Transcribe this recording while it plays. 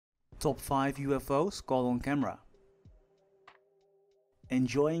Top 5 UFOs caught on camera.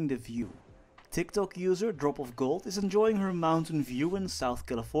 Enjoying the view. TikTok user Drop of Gold is enjoying her mountain view in South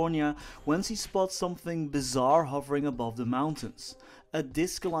California when she spots something bizarre hovering above the mountains. A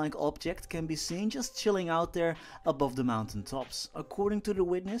disc-like object can be seen just chilling out there above the mountain tops. According to the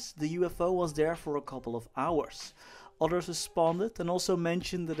witness, the UFO was there for a couple of hours. Others responded and also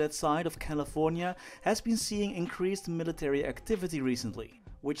mentioned that that side of California has been seeing increased military activity recently,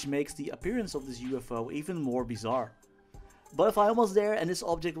 which makes the appearance of this UFO even more bizarre. But if I was there and this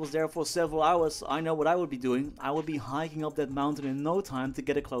object was there for several hours, I know what I would be doing. I would be hiking up that mountain in no time to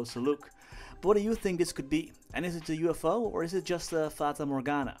get a closer look. But what do you think this could be? And is it a UFO or is it just a Fata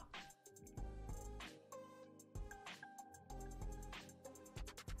Morgana?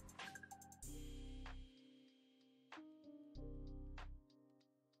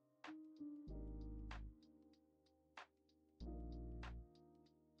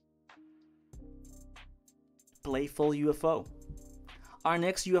 Playful UFO. Our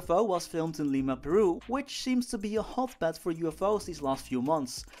next UFO was filmed in Lima, Peru, which seems to be a hotbed for UFOs these last few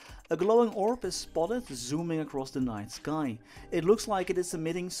months. A glowing orb is spotted zooming across the night sky. It looks like it is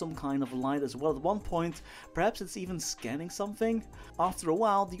emitting some kind of light as well at one point, perhaps it's even scanning something. After a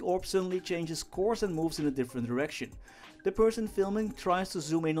while, the orb suddenly changes course and moves in a different direction. The person filming tries to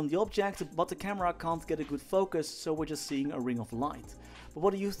zoom in on the object, but the camera can't get a good focus, so we're just seeing a ring of light. But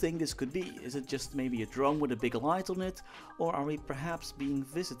what do you think this could be? Is it just maybe a drone with a big light on it, or are we perhaps being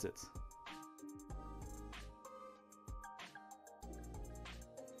visited?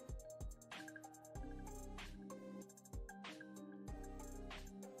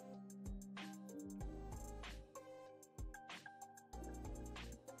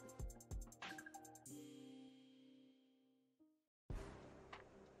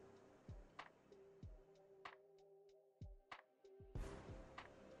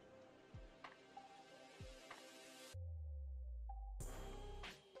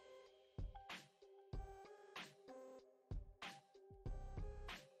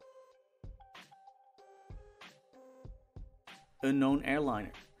 Unknown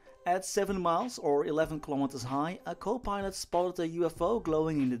airliner. At 7 miles or 11 kilometers high, a co-pilot spotted a UFO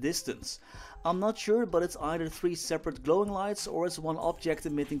glowing in the distance. I'm not sure, but it's either 3 separate glowing lights or it's one object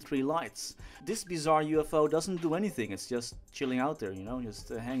emitting 3 lights. This bizarre UFO doesn't do anything, it's just chilling out there, just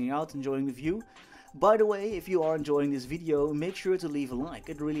hanging out, enjoying the view. By the way, if you are enjoying this video, make sure to leave a like,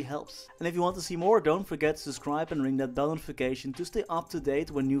 it really helps. And if you want to see more, don't forget to subscribe and ring that bell notification to stay up to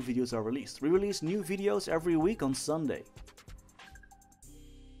date when new videos are released. We release new videos every week on Sunday.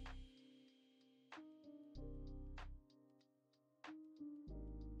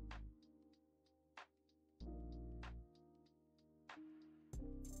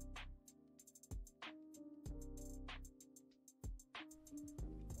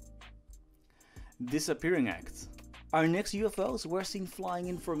 Disappearing act. Our next UFOs were seen flying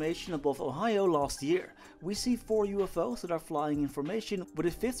in formation above Ohio last year. We see 4 UFOs that are flying in formation, with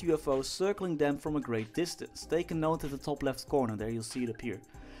a 5th UFO circling them from a great distance. Take a note at the top left corner, there you'll see it appear.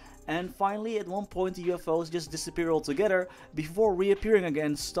 And finally, at one point the UFOs just disappear altogether before reappearing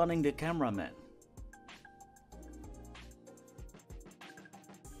again, stunning the cameraman.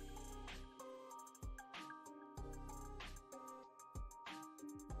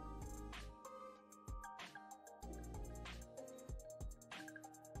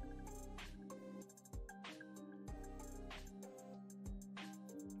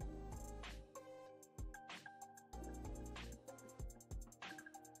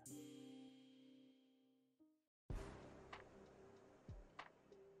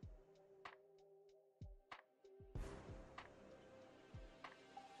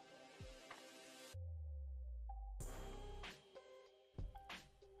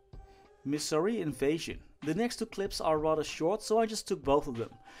 Missouri invasion. The next 2 clips are rather short, so I just took both of them.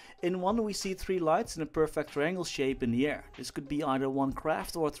 In one we see 3 lights in a perfect triangle shape in the air. This could be either one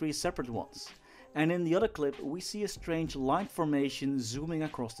craft or 3 separate ones. And in the other clip we see a strange light formation zooming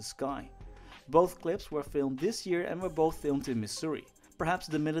across the sky. Both clips were filmed this year and were both filmed in Missouri. Perhaps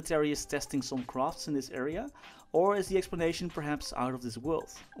the military is testing some crafts in this area, or is the explanation perhaps out of this world?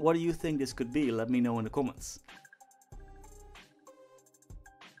 What do you think this could be? Let me know in the comments.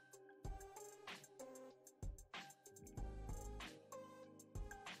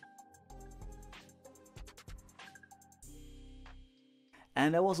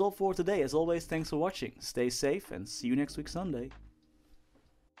 And that was all for today. As always, thanks for watching. Stay safe and see you next week Sunday.